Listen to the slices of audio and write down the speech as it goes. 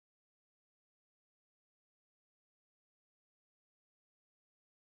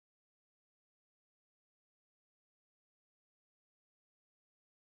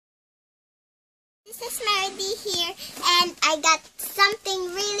This is Meredy here, and I got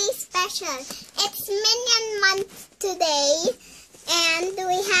something really special. It's Minion month today, and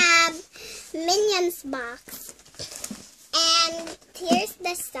we have Minions box. And here's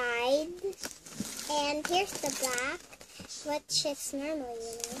the side, and here's the black, which is normal,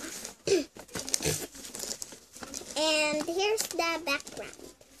 you know. And here's the background.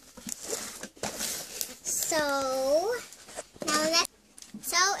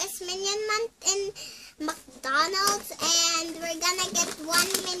 So it's Minion month in McDonald's, and we're gonna get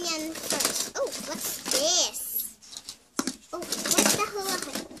one Minion first. Oh, what's this? Oh, what's the hula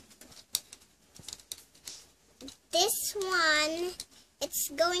hoop? This one, it's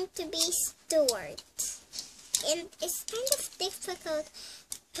going to be STUART. And it's kind of difficult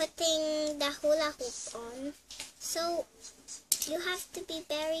putting the hula hoop on. So you have to be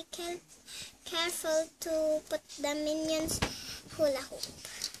very careful to put the Minions hula hoop.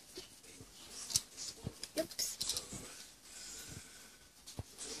 Oops.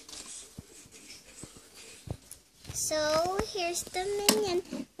 So here's the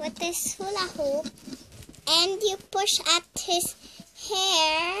Minion with this hula hoop, and you push at his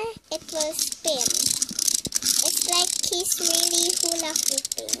hair, it will spin. It's like he's really hula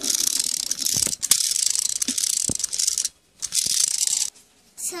hooping.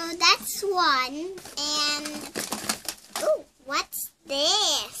 So that's one, and oh, what's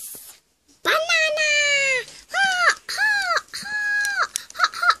this? Banana! Ha! Ha! Ha! Ha!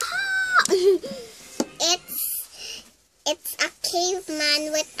 Ha! Ha! It's a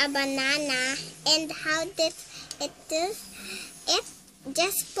caveman with a banana, and how did it do? It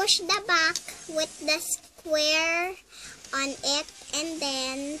just push the back with the square on it, and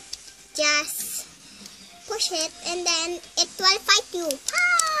then just push it, and then it will fight you. Ah!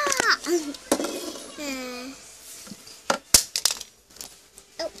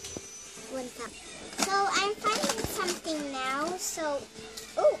 Oh, one tap. So I'm finding something now. So,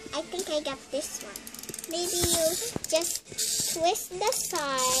 oh, I think I got this one. Maybe you just twist the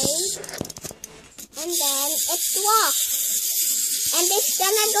side, and then it walks, and it's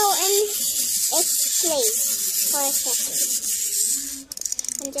gonna go in its place for a second.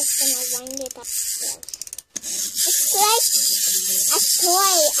 I'm just gonna wind it up there. It's like a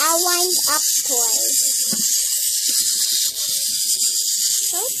toy, a wind-up toy.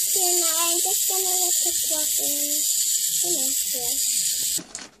 Okay, now I'm just gonna let it walk in, here.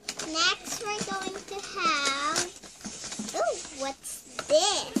 Next, we're going to have, oh, what's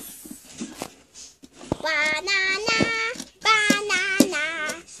this? Banana, banana,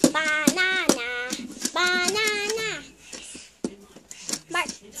 banana, banana.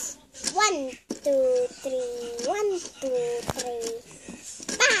 Marks. 1, 2, 3, 1, 2, 3.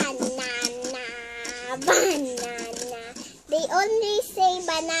 Banana, banana. They only say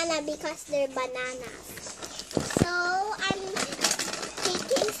banana because they're bananas. So I'm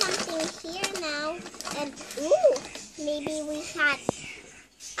taking something here now, and ooh, maybe we had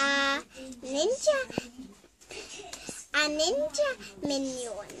a ninja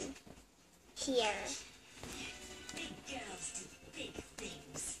minion here.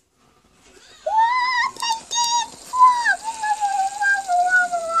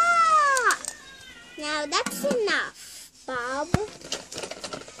 Now that's enough, Bob.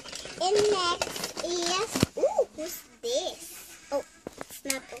 And next is, ooh, who's this? Oh, it's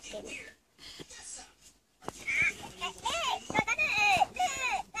not open.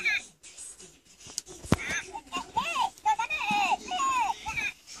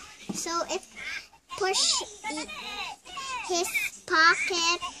 So it push his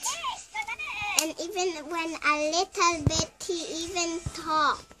pocket, and even when a little bit, he even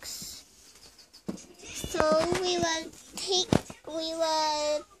talks. So we will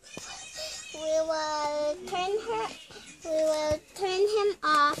turn him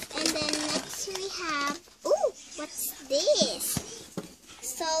off, and then next we have, ooh, what's this?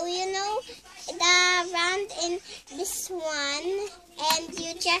 So you know the round in this one, and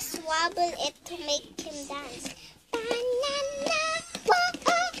you just wobble it to make him dance. Banana, whoa,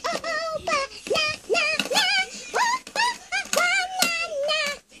 oh, oh, oh, banana, whoa, oh, oh, banana.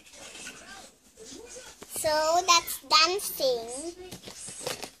 So that's dancing.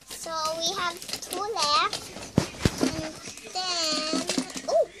 So we have 2 left. And then,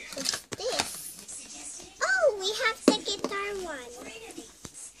 oh, what's this? Oh, we have the guitar one.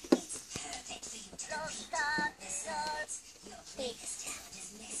 Wait,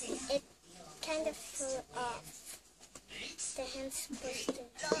 it kind of flew off. The hand's supposed to.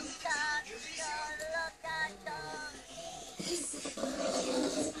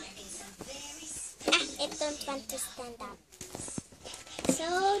 It don't want to stand up. So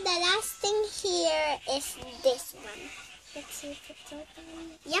the last thing here is this one. Let's see if it's open.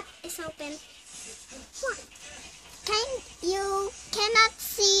 Yep, it's open. You cannot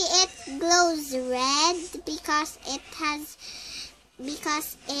see it glows red because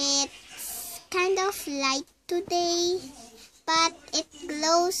it's kind of light today, but it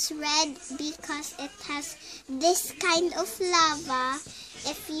glows red because it has this kind of lava.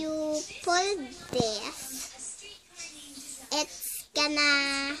 If you pull this, it's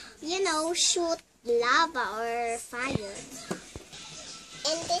gonna, shoot lava or fire.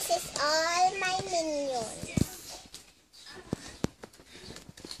 And this is all my minions.